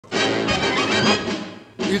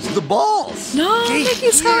It's the boss. No,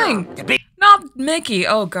 Mickey's coming. Not Mickey.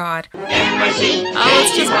 Oh, God. Oh,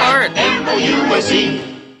 it's just Bart. Hey,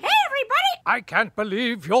 everybody. I can't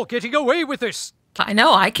believe you're getting away with this. I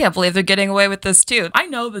know, I can't believe they're getting away with this too. I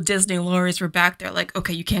know the Disney lawyers were back there like,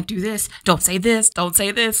 okay, you can't do this, don't say this, don't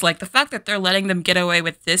say this. Like, the fact that they're letting them get away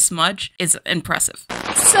with this much is impressive.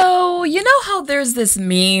 So, you know how there's this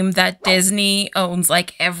meme that Disney owns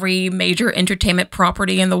like every major entertainment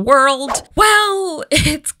property in the world? Well,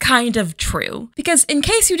 it's kind of true. Because in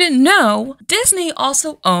case you didn't know, Disney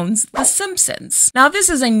also owns The Simpsons. Now, this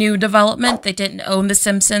is a new development. They didn't own The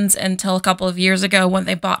Simpsons until a couple of years ago when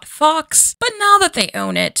they bought Fox, but now that they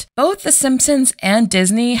own it, both The Simpsons and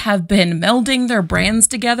Disney have been melding their brands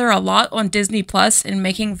together a lot on Disney Plus and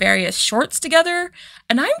making various shorts together.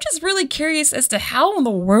 And I'm just really curious as to how in the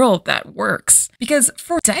world that works. Because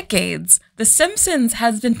for decades, The Simpsons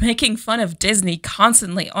has been making fun of Disney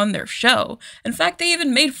constantly on their show. In fact, they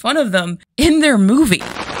even made fun of them in their movie.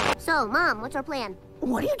 So, Mom, what's our plan?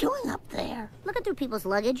 What are you doing up there? Looking through people's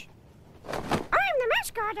luggage. I'm the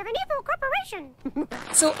mascot of an evil corporation.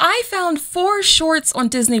 So I found 4 shorts on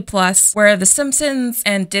Disney Plus where The Simpsons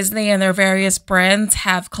and Disney and their various brands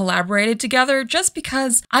have collaborated together just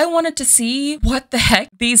because I wanted to see what the heck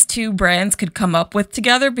these two brands could come up with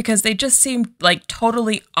together because they just seemed like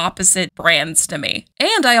totally opposite brands to me.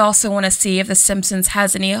 And I also want to see if The Simpsons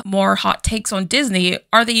has any more hot takes on Disney.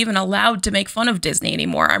 Are they even allowed to make fun of Disney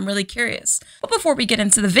anymore? I'm really curious. But before we get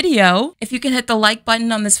into the video, if you can hit the like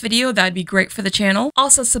button on this video, that'd be great for the channel.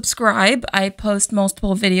 Also subscribe. I post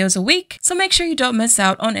multiple videos a week, so make sure you don't miss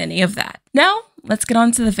out on any of that. Now, let's get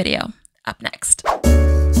on to the video. Up next.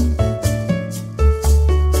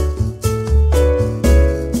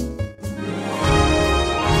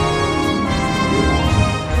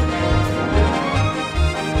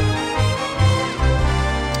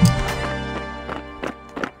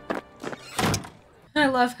 I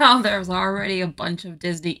love how there's already a bunch of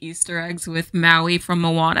Disney Easter eggs with Maui from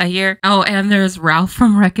Moana here. Oh, and there's Ralph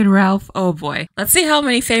from Wreck-It Ralph. Oh boy. Let's see how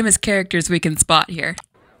many famous characters we can spot here.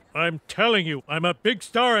 I'm telling you, I'm a big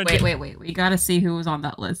star and— Wait. We gotta see who was on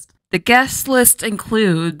that list. The guest list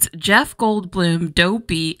includes Jeff Goldblum,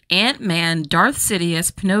 Dopey, Ant-Man, Darth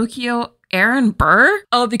Sidious, Pinocchio, Aaron Burr?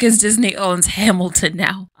 Oh, because Disney owns Hamilton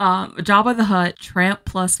now. Jabba the Hutt, Tramp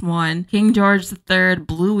 +1, King George III,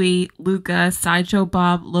 Bluey, Luca, Sideshow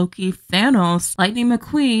Bob, Loki, Thanos, Lightning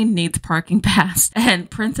McQueen needs parking pass, and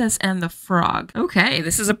Princess and the Frog. Okay,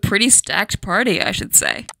 this is a pretty stacked party, I should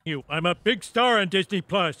say. I'm a big star on Disney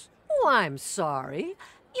Plus. Oh, I'm sorry.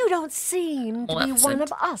 You don't seem to be one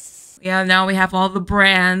of us. Yeah, now we have all the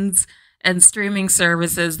brands and streaming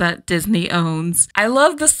services that Disney owns. I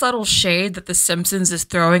love the subtle shade that The Simpsons is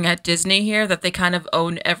throwing at Disney here, that they kind of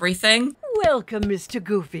own everything. Welcome, Mr.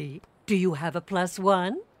 Goofy. Do you have a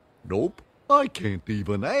 +1? Nope. I can't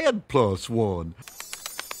even add +1.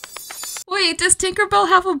 Wait, does Tinkerbell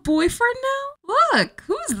have a boyfriend now? Look,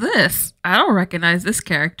 who's this? I don't recognize this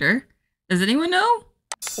character. Does anyone know?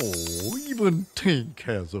 Oh, even Tink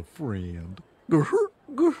has a friend.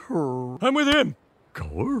 I'm with him.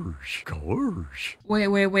 Gosh. Wait,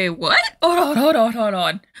 what? Hold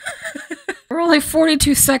on. We're only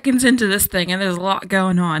 42 seconds into this thing and there's a lot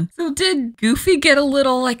going on. So did Goofy get a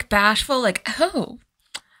little like bashful, like, oh,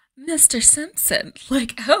 Mr. Simpson?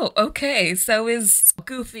 Like, oh, okay, so is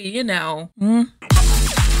Goofy, you know. I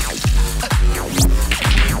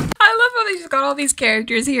love how they just got all these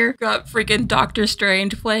characters here. Got freaking Doctor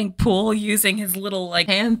Strange playing pool using his little like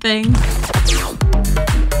hand thing.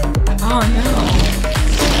 Oh no.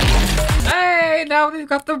 Hey, now we've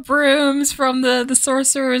got the brooms from the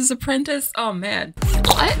Sorcerer's Apprentice. Oh man.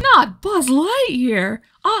 What? Not Buzz Lightyear.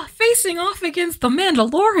 Facing off against the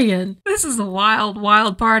Mandalorian. This is a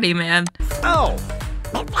wild party, man. Oh!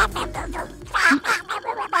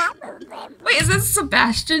 Wait, is this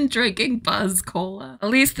Sebastian drinking Buzz Cola? At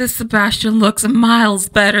least this Sebastian looks miles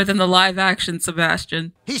better than the live-action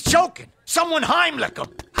Sebastian. He's choking! Someone Heimlich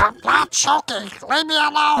him! I'm not choking. Leave me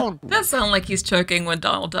alone. Does sound like he's choking when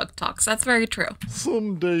Donald Duck talks. That's very true.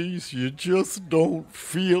 Some days you just don't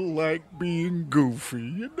feel like being goofy,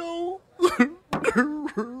 you know? I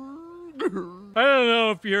don't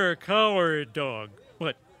know if you're a cow or a dog,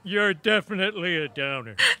 but you're definitely a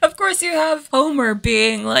downer. Of course you have Homer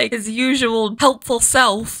being like his usual helpful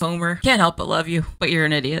self. Homer, can't help but love you, but you're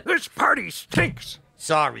an idiot. This party stinks.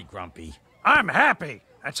 Sorry, Grumpy. I'm happy.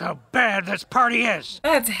 That's how bad this party is.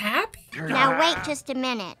 That's happy? Now wait just a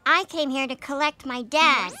minute. I came here to collect my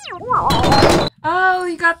dad. Oh,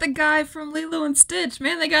 you got the guy from Lilo and Stitch.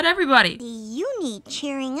 Man, they got everybody. You need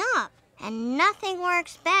cheering up. And nothing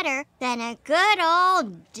works better than a good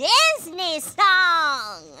old Disney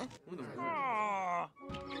song.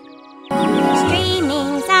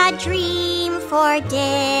 dream for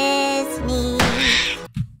Disney.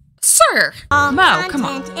 Sir! All Mo, come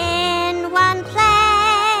on. content in one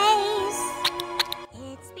place.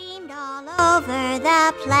 It's beamed all over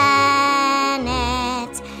the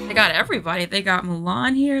planet. They got everybody. They got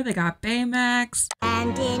Mulan here. They got Baymax.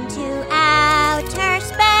 And into outer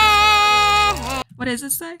space. What does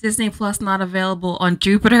it say? Disney Plus not available on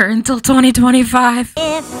Jupiter until 2025.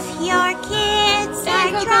 If your kids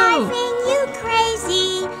are driving you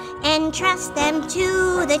crazy, entrust them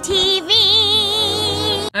to the TV.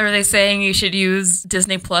 Are they saying you should use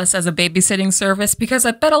Disney Plus as a babysitting service? Because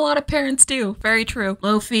I bet a lot of parents do. Very true.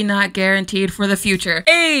 Low fee not guaranteed for the future.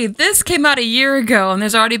 Hey, this came out a year ago and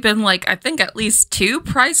there's already been like, I think at least 2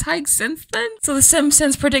 price hikes since then. So the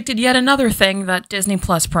Simpsons predicted yet another thing that Disney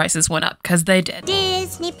Plus prices went up, because they did.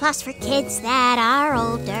 Disney Plus for kids that are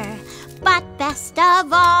older, but best of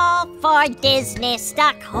all for Disney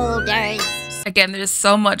stockholders. Again, there's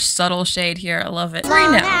so much subtle shade here. I love it. As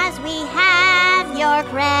long as we have your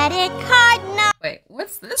credit card number. Wait,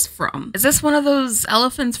 what's this from? Is this one of those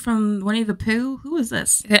elephants from Winnie the Pooh? Who is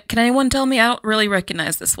this? Can anyone tell me? I don't really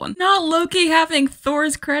recognize this one. Not Loki having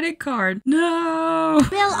Thor's credit card. No.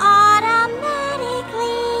 Will automatically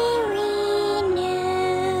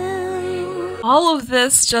renew. All of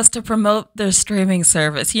this just to promote their streaming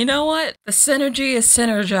service. You know what? The synergy is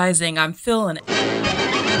synergizing. I'm feeling it.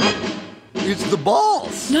 It's the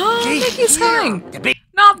boss. No, Mickey's coming.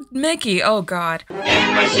 Not Mickey. Oh, God. Oh,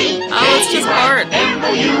 it's just Bart. Hey,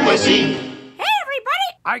 everybody!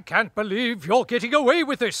 I can't believe you're getting away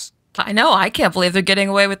with this. I know. I can't believe they're getting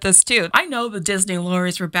away with this, too. I know the Disney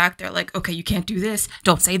lawyers were back there like, okay, you can't do this.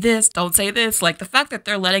 Don't say this. Don't say this. Like, the fact that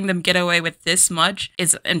they're letting them get away with this much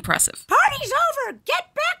is impressive. Party's over!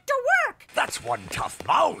 Get back to work! That's one tough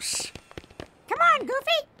mouse. Come on,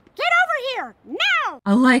 Goofy! Get over here! Now!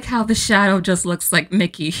 I like how the shadow just looks like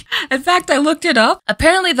Mickey. In fact, I looked it up.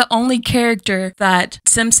 Apparently, the only character that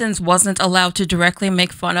Simpsons wasn't allowed to directly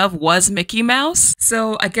make fun of was Mickey Mouse.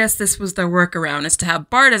 So I guess this was their workaround, is to have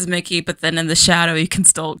Bart as Mickey, but then in the shadow, you can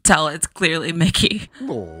still tell it's clearly Mickey.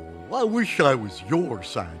 Oh, I wish I was your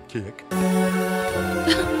sidekick.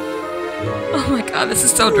 Oh my god, this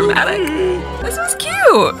is so dramatic. This was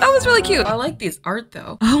cute. That was really cute. I like these art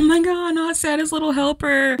though. Oh my god, not Santa's little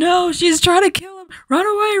helper. No, she's trying to kill him. Run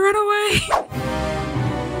away, run away.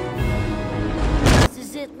 This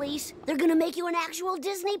is it, Lise. They're gonna make you an actual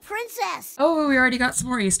Disney princess. Oh, we already got some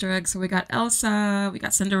more Easter eggs. So we got Elsa, we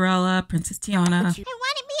got Cinderella, Princess Tiana. I want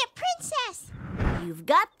to be a princess. You've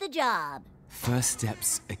got the job. First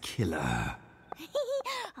step's a killer.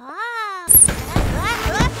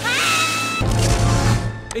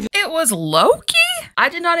 It was Loki? I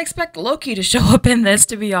did not expect Loki to show up in this,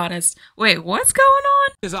 to be honest. Wait, what's going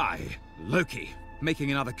on? It is I, Loki,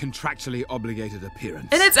 making another contractually obligated appearance.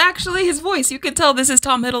 And it's actually his voice. You could tell this is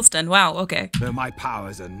Tom Hiddleston. Wow, okay. Though my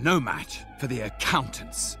powers are no match for the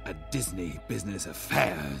accountants at Disney Business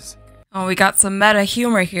Affairs. Oh, we got some meta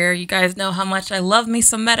humor here. You guys know how much I love me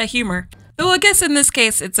some meta humor. Though I guess in this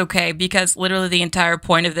case it's okay, because literally the entire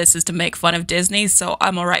point of this is to make fun of Disney, so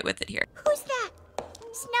I'm alright with it here. Who's that?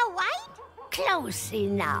 Snow White? Close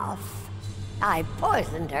enough. I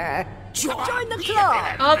poisoned her. Join the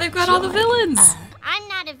club. Oh, they've got all the villains! I'm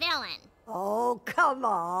not a villain. Oh, come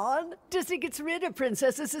on. Disney gets rid of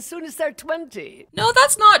princesses as soon as they're 20. No,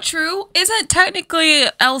 that's not true. Isn't technically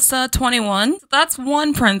Elsa 21? That's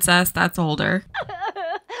one princess that's older.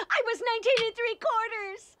 I was 19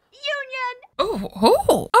 3/4. Union!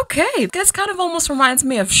 Oh, okay. This kind of almost reminds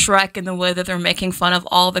me of Shrek in the way that they're making fun of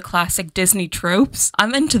all the classic Disney tropes.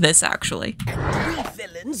 I'm into this, actually. We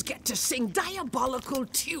villains get to sing diabolical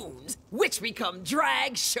tunes, which become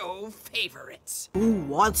drag show favorites. Who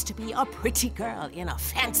wants to be a pretty girl in a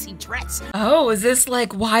fancy dress? Oh, is this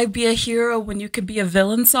like Why Be a Hero When You Could Be a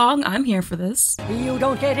Villain song? I'm here for this. You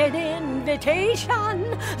don't get an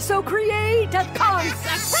invitation, so create a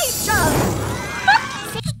consecration!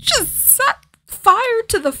 Just set fire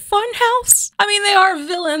to the funhouse? I mean, they are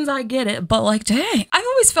villains, I get it, but like, dang. I've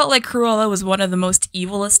always felt like Cruella was one of the most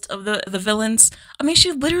evilest of the villains. I mean,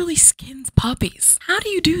 she literally skins puppies. How do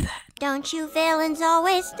you do that? Don't you villains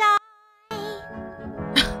always die?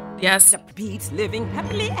 Yes. Pete's living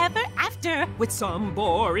happily ever after with some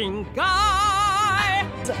boring guy.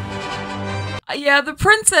 Yeah, the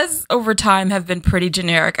princess over time have been pretty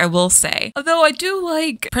generic, I will say. Although I do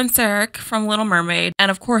like Prince Eric from Little Mermaid, and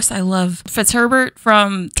of course I love Fitzherbert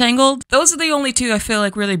from Tangled. Those are the only two I feel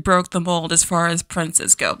like really broke the mold as far as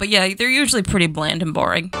princes go. But yeah, they're usually pretty bland and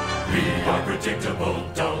boring. We are predictable,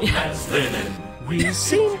 dull as linen. We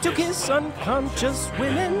seem to kiss unconscious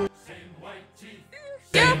women. Same white teeth,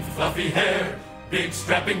 same fluffy hair. Big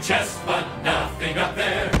strapping chest, but nothing up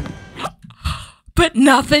there. But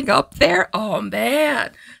nothing up there? Oh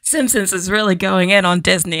man. Simpsons is really going in on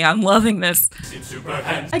Disney. I'm loving this.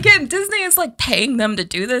 Again, Disney is like paying them to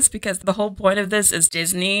do this because the whole point of this is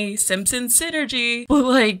Disney Simpsons synergy. But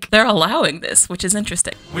like, they're allowing this, which is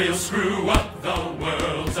interesting. We'll screw up the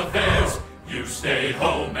world's affairs. You stay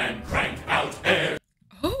home and crank out air.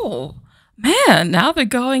 Oh. Man, now they're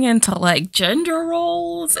going into like gender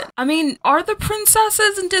roles. I mean, are the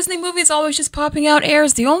princesses in Disney movies always just popping out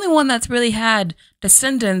heirs? The only one that's really had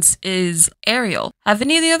descendants is Ariel. Have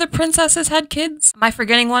any of the other princesses had kids? Am I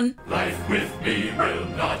forgetting one? Life with me will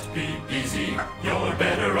not be easy. You're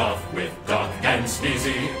better off with Doc and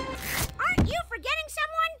Sneezy. Aren't you forgetting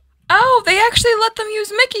someone? Oh, they actually let them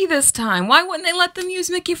use Mickey this time. Why wouldn't they let them use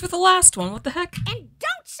Mickey for the last one? What the heck? And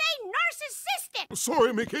don't say narcissistic!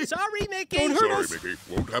 Sorry, Mickey. Sorry, Mickey. Don't hurt us. Sorry, Mickey.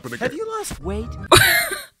 Won't happen again. Have you lost weight?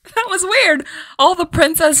 That was weird. All the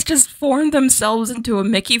princesses just formed themselves into a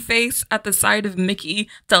Mickey face at the side of Mickey,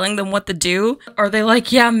 telling them what to do. Are they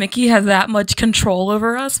like, yeah, Mickey has that much control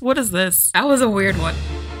over us? What is this? That was a weird one.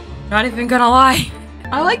 Not even gonna lie.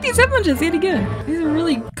 I like these images yet again. These are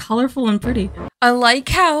really colorful and pretty. I like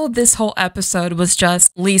how this whole episode was just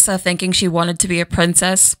Lisa thinking she wanted to be a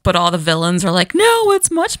princess, but all the villains are like, no, it's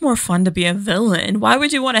much more fun to be a villain. Why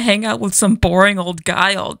would you want to hang out with some boring old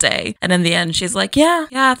guy all day? And in the end, she's like, yeah,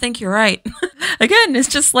 I think you're right. Again, it's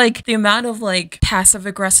just like the amount of like passive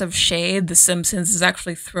aggressive shade The Simpsons is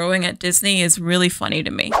actually throwing at Disney is really funny to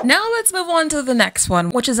me. Now let's move on to the next one,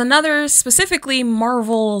 which is another specifically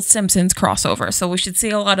Marvel Simpsons crossover. So we should see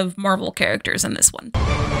a lot of Marvel characters in this one.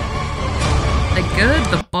 The Good,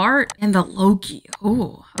 the Bart, and the Loki.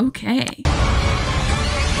 Oh, okay.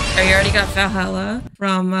 Oh, you already got Valhalla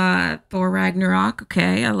from Thor Ragnarok.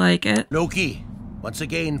 Okay, I like it. Loki, once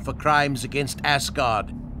again for crimes against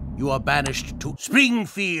Asgard, you are banished to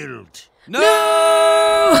Springfield. No!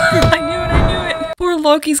 I knew it. Poor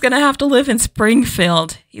Loki's gonna have to live in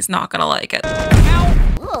Springfield. He's not gonna like it.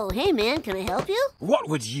 Oh, hey man, can I help you? What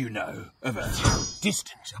would you know of a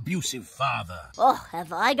distant, abusive father? Oh,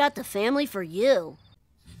 have I got the family for you?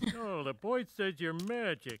 Oh, the boy says you're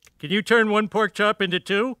magic. Can you turn one pork chop into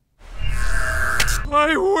two?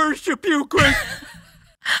 I worship you, Chris.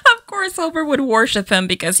 Of course, Homer would worship him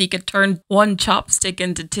because he could turn one chopstick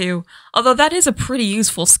into two. Although that is a pretty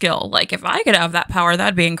useful skill. Like, if I could have that power,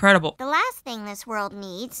 that'd be incredible. The last thing this world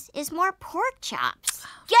needs is more pork chops.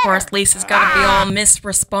 Of course, Lisa's gotta be all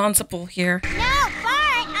misresponsible here. No,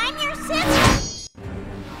 Bart, I'm your sister.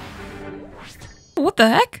 What the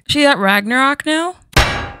heck? She at Ragnarok now?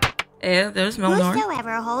 Yeah, there's Milnor.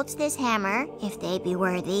 Whosoever holds this hammer, if they be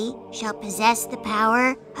worthy, shall possess the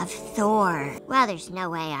power of Thor. Well, there's no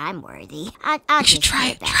way I'm worthy. I'll You should try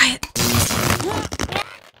it, try it.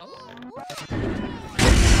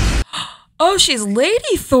 Oh, she's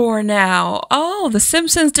Lady Thor now. Oh, The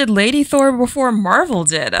Simpsons did Lady Thor before Marvel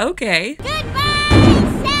did. Okay.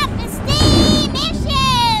 Goodbye, self-esteem issues!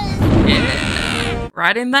 Yeah.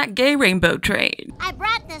 Riding that gay rainbow train. I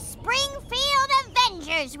brought the Springfield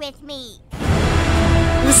Avengers with me.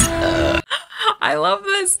 I love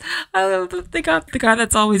this. I love that they got the guy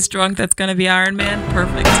that's always drunk that's gonna be Iron Man.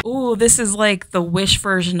 Perfect. Ooh, this is like the Wish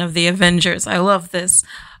version of the Avengers. I love this.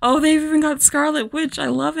 Oh, they've even got Scarlet Witch. I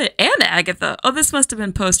love it. And Agatha. Oh, this must have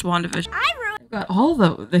been post WandaVision. They've got all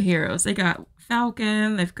the heroes. They got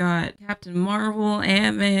Falcon. They've got Captain Marvel,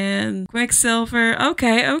 Ant-Man, Quicksilver.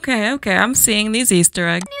 Okay. I'm seeing these Easter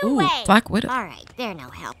eggs. Ooh, Black Widow. All right, they're no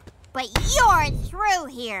help. But you're through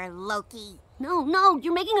here, Loki. No,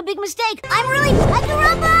 you're making a big mistake. I'm really like a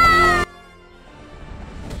robot!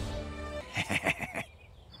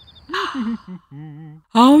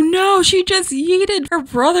 Oh no, she just yeeted her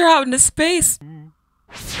brother out into space.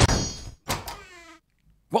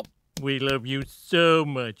 What? We love you so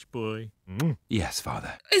much, boy. Yes,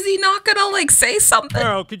 Father. Is he not gonna like say something?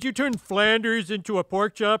 Carl, could you turn Flanders into a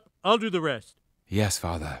pork chop? I'll do the rest. Yes,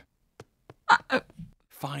 Father.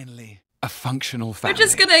 Finally, a functional family. They're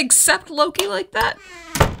just gonna accept Loki like that?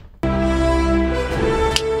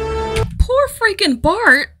 Poor freaking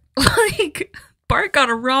Bart. Like, Bart got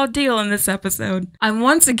a raw deal in this episode. I'm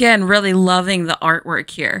once again really loving the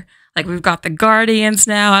artwork here. Like, we've got the Guardians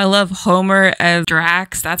now. I love Homer as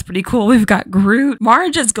Drax. That's pretty cool. We've got Groot.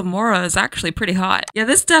 Marge as Gamora is actually pretty hot. Yeah,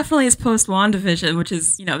 this definitely is post WandaVision, which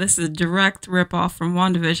is, you know, this is a direct ripoff from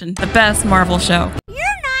WandaVision. The best Marvel show. You're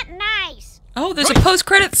not nice. Oh, there's a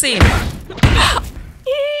post-credit scene.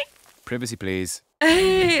 Privacy, please.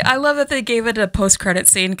 Hey, I love that they gave it a post-credit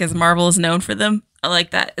scene because Marvel is known for them. I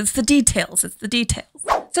like that. It's the details.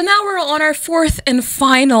 So now we're on our fourth and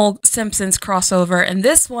final Simpsons crossover, and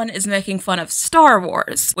this one is making fun of Star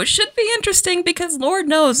Wars, which should be interesting because Lord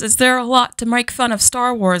knows is there a lot to make fun of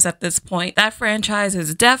Star Wars at this point. That franchise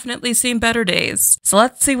has definitely seen better days. So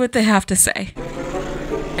let's see what they have to say.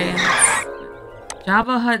 And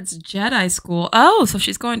Jabba Hutt's Jedi School. Oh, so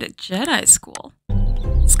she's going to Jedi School.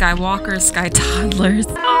 Skywalker, Sky Toddlers.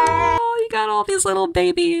 Oh, you got all these little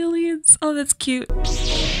baby aliens. Oh, that's cute.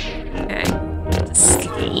 Okay.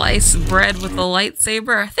 Slice bread with a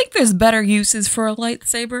lightsaber. I think there's better uses for a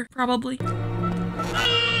lightsaber, probably.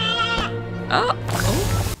 Oh.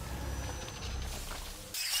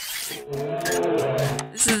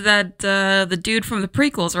 This is that, the dude from the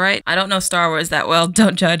prequels, right? I don't know Star Wars that well,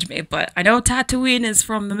 don't judge me, but I know Tatooine is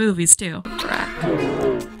from the movies, too.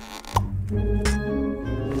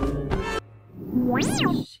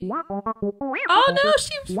 Oh no,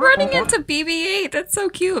 she's running into BB-8. That's so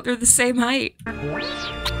cute. They're the same height.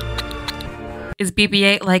 Is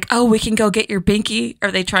BB-8 like, oh, we can go get your binky?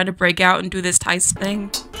 Are they trying to break out and do this heist thing?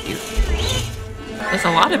 Cute. There's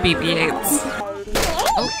a lot of BB-8s.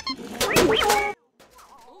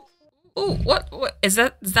 Oh, what? Is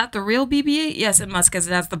that the real BB-8? Yes, it must, because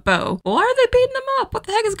it has the bow. Why are they beating them up? What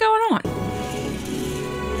the heck is going on?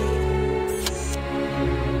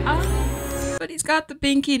 But he's got the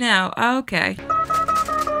binky now. Okay.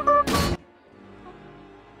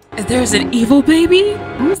 There's an evil baby?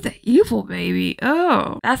 Who's the evil baby?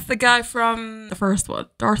 Oh, that's the guy from the first one.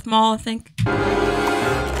 Darth Maul, I think.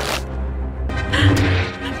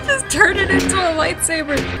 Just turn it into a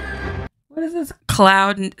lightsaber. What is this?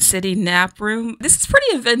 Cloud City nap room? This is pretty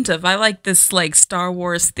inventive. I like this, like, Star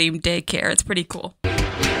Wars themed daycare. It's pretty cool.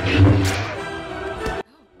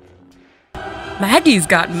 Maggie's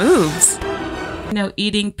got moves. You know,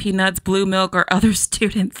 eating peanuts, blue milk, or other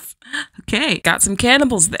students. Okay, got some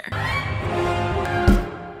cannibals there.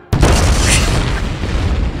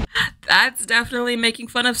 That's definitely making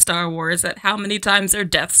fun of Star Wars at how many times their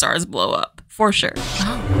Death Stars blow up. For sure.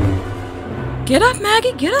 Oh. Get up,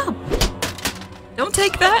 Maggie, get up. Don't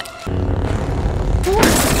take that.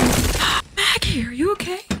 Maggie, are you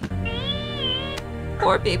okay?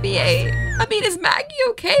 Poor BB-8. I mean, is Maggie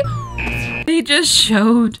okay? They just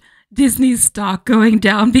showed Disney's stock going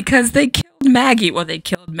down because they killed Maggie. Well, they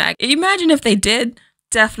killed Maggie. Imagine if they did,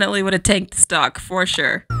 definitely would have tanked the stock, for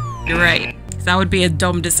sure. You're right. That would be a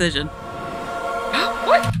dumb decision.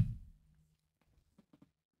 What?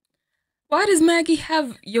 Why does Maggie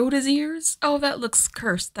have Yoda's ears? Oh, that looks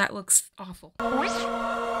cursed. That looks awful.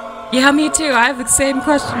 Yeah, me too. I have the same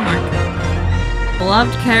question mark.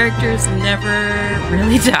 Beloved characters never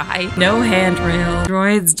really die. No handrail.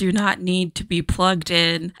 Droids do not need to be plugged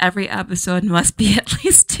in. Every episode must be at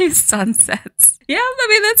least 2 sunsets. Yeah, I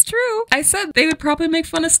mean, that's true. I said they would probably make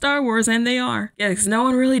fun of Star Wars, and they are. Yeah, because no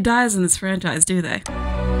one really dies in this franchise, do they?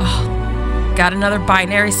 Oh, got another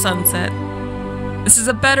binary sunset. This is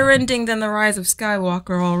a better ending than The Rise of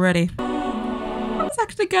Skywalker already. That's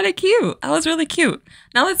actually kind of cute. That was really cute.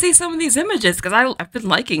 Now let's see some of these images, because I've been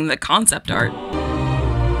liking the concept art.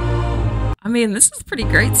 I mean, this is pretty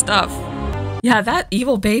great stuff. Yeah, that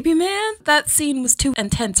evil baby, man. That scene was too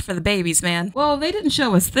intense for the babies, man. Well, they didn't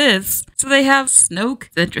show us this. So they have Snoke.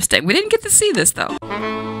 It's interesting. We didn't get to see this, though.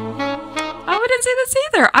 Oh, we didn't see this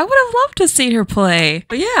either. I would have loved to see her play.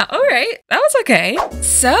 But yeah, all right. That was okay.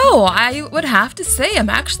 So I would have to say I'm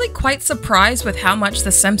actually quite surprised with how much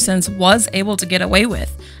The Simpsons was able to get away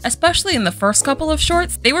with. Especially in the first couple of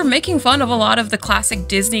shorts. They were making fun of a lot of the classic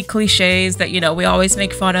Disney cliches that, you know, we always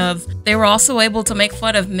make fun of. They were also able to make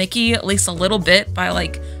fun of Mickey at least a little bit by,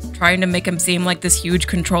 like, trying to make him seem like this huge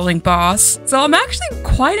controlling boss. So I'm actually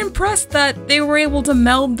quite impressed that they were able to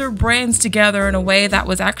meld their brains together in a way that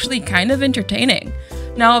was actually kind of entertaining.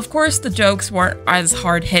 Now, of course, the jokes weren't as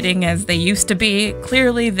hard-hitting as they used to be.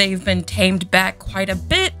 Clearly, they've been tamed back quite a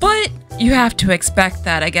bit, but you have to expect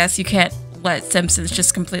that. I guess you can't let Simpsons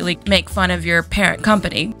just completely make fun of your parent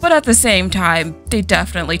company. But at the same time, they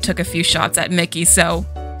definitely took a few shots at Mickey, so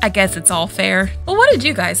I guess it's all fair. Well, what did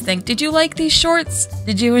you guys think? Did you like these shorts?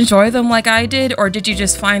 Did you enjoy them like I did, or did you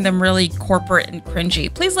just find them really corporate and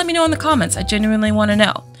cringy? Please let me know in the comments. I genuinely want to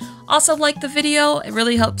know. Also, like the video. It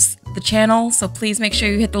really helps the channel, so please make sure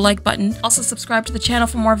you hit the like button. Also, subscribe to the channel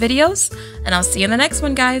for more videos, and I'll see you in the next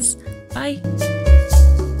one, guys. Bye.